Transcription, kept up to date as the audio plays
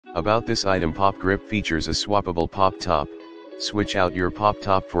About this item, PopGrip features a swappable pop top. Switch out your pop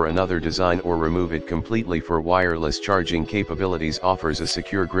top for another design or remove it completely for wireless charging capabilities. Offers a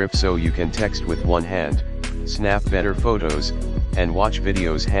secure grip so you can text with one hand, snap better photos, and watch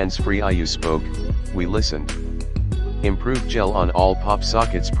videos hands-free. You spoke, we listened. Improved gel on all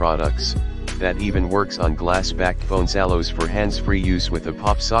PopSockets products, that even works on glass-backed phones. Allows for hands-free use with a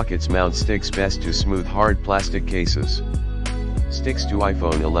PopSockets mount. Sticks best to smooth hard plastic cases. Sticks to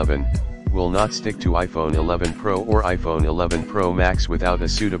iPhone 11, will not stick to iPhone 11 Pro or iPhone 11 Pro Max without a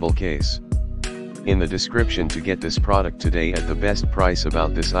suitable case. In the description to get this product today at the best price.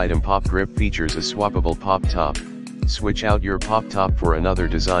 About this item, PopGrip features a swappable pop top. Switch out your pop top for another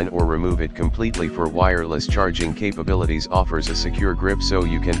design or remove it completely for wireless charging capabilities. Offers a secure grip so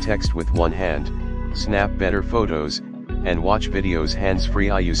you can text with one hand, snap better photos, and watch videos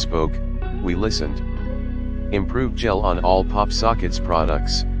hands-free. You spoke, we listened. Improved gel on all PopSockets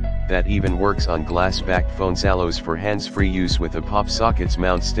products, that even works on glass-backed phones. Allows for hands-free use with a PopSockets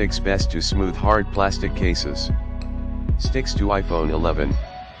mount. Sticks best to smooth hard plastic cases. Sticks to iPhone 11,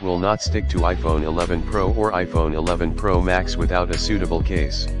 will not stick to iPhone 11 Pro or iPhone 11 Pro Max without a suitable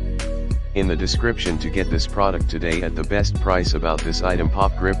case. In the description to get this product today at the best price. About this item,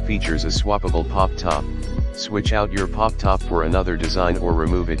 PopGrip features a swappable pop top. Switch out your pop top for another design or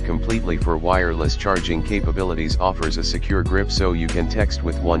remove it completely for wireless charging capabilities. Offers a secure grip so you can text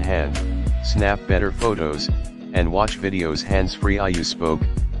with one hand, snap better photos, and watch videos hands-free. You spoke,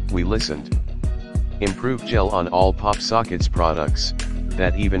 we listened. Improved gel on all PopSockets products,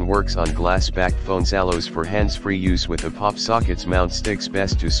 that even works on glass-backed phones. Allows for hands-free use with a PopSockets mount. Sticks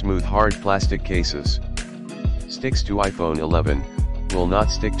best to smooth hard plastic cases. Sticks to iPhone 11, will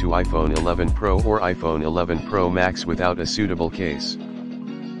not stick to iPhone 11 Pro or iPhone 11 Pro Max without a suitable case.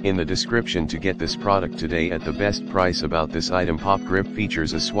 In the description to get this product today at the best price. About this item, PopGrip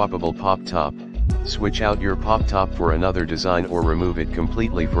features a swappable pop top. Switch out your pop top for another design or remove it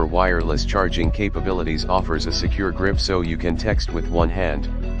completely for wireless charging capabilities. Offers a secure grip so you can text with one hand,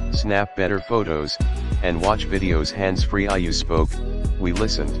 snap better photos, and watch videos hands-free. You spoke, we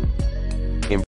listened.